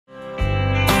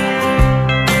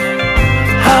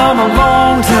I'm a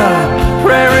long-time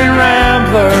prairie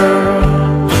rambler.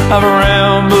 I've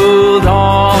rambled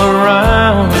all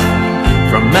around,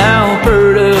 from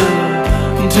Alberta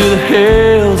to the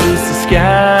hills of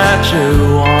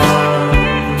Saskatchewan.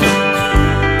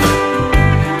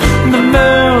 The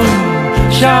moon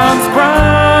shines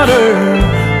brighter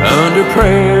under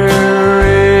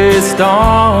prairie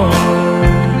stars,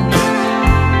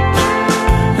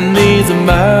 and these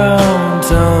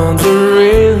mountains are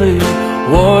really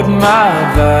what my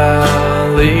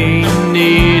valley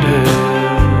needed.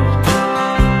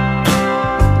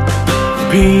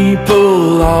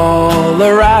 People all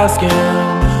are asking,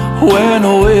 when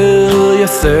will you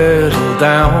settle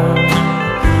down,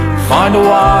 find a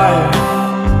wife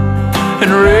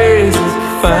and raise a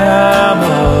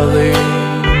family?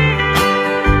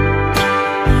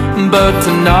 But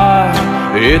tonight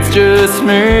it's just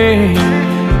me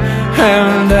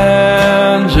and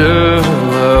Angela.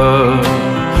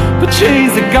 But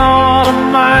she's got a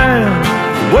man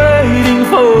waiting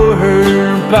for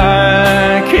her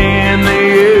back in the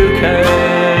UK.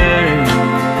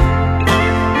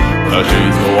 But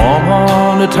she's the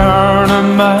woman to turn a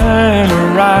man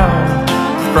around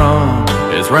from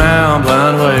his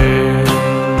rambling ways.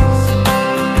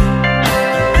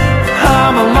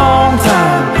 I'm a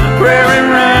long-time prairie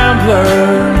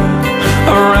rambler.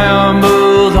 I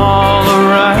rambled all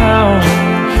around,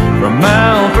 from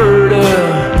Alberta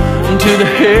to the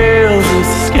hills of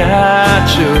Saskatchewan.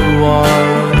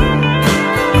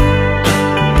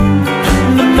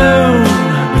 The moon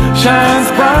shines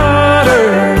brighter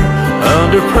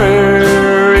under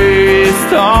prairie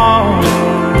stars,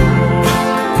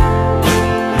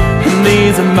 and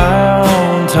these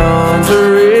mountains are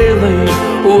really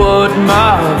what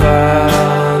my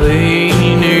valley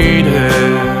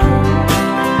needed.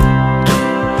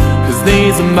 'Cause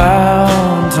these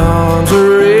mountains are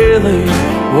really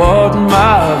what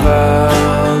my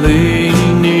valley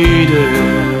needed.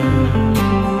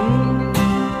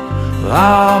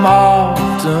 I'm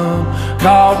often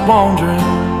caught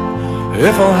wondering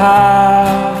if I'll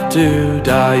have to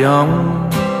die young,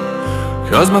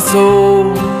 'cause my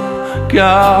soul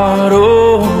got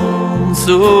old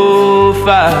so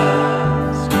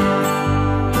fast.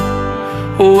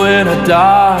 When I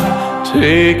die,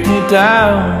 take me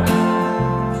down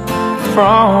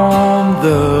from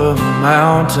the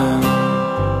mountain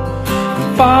and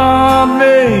find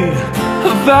me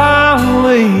a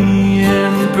valley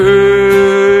and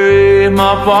bury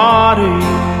my body.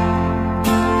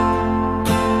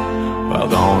 Well,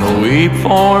 don't weep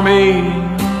for me,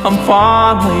 I'm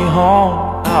finally home.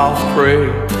 I'll pray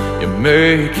you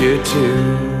make it too.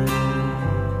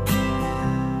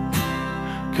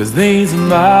 'Cause these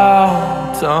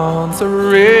mountains are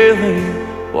really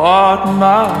what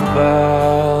my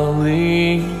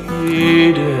valley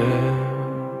needed.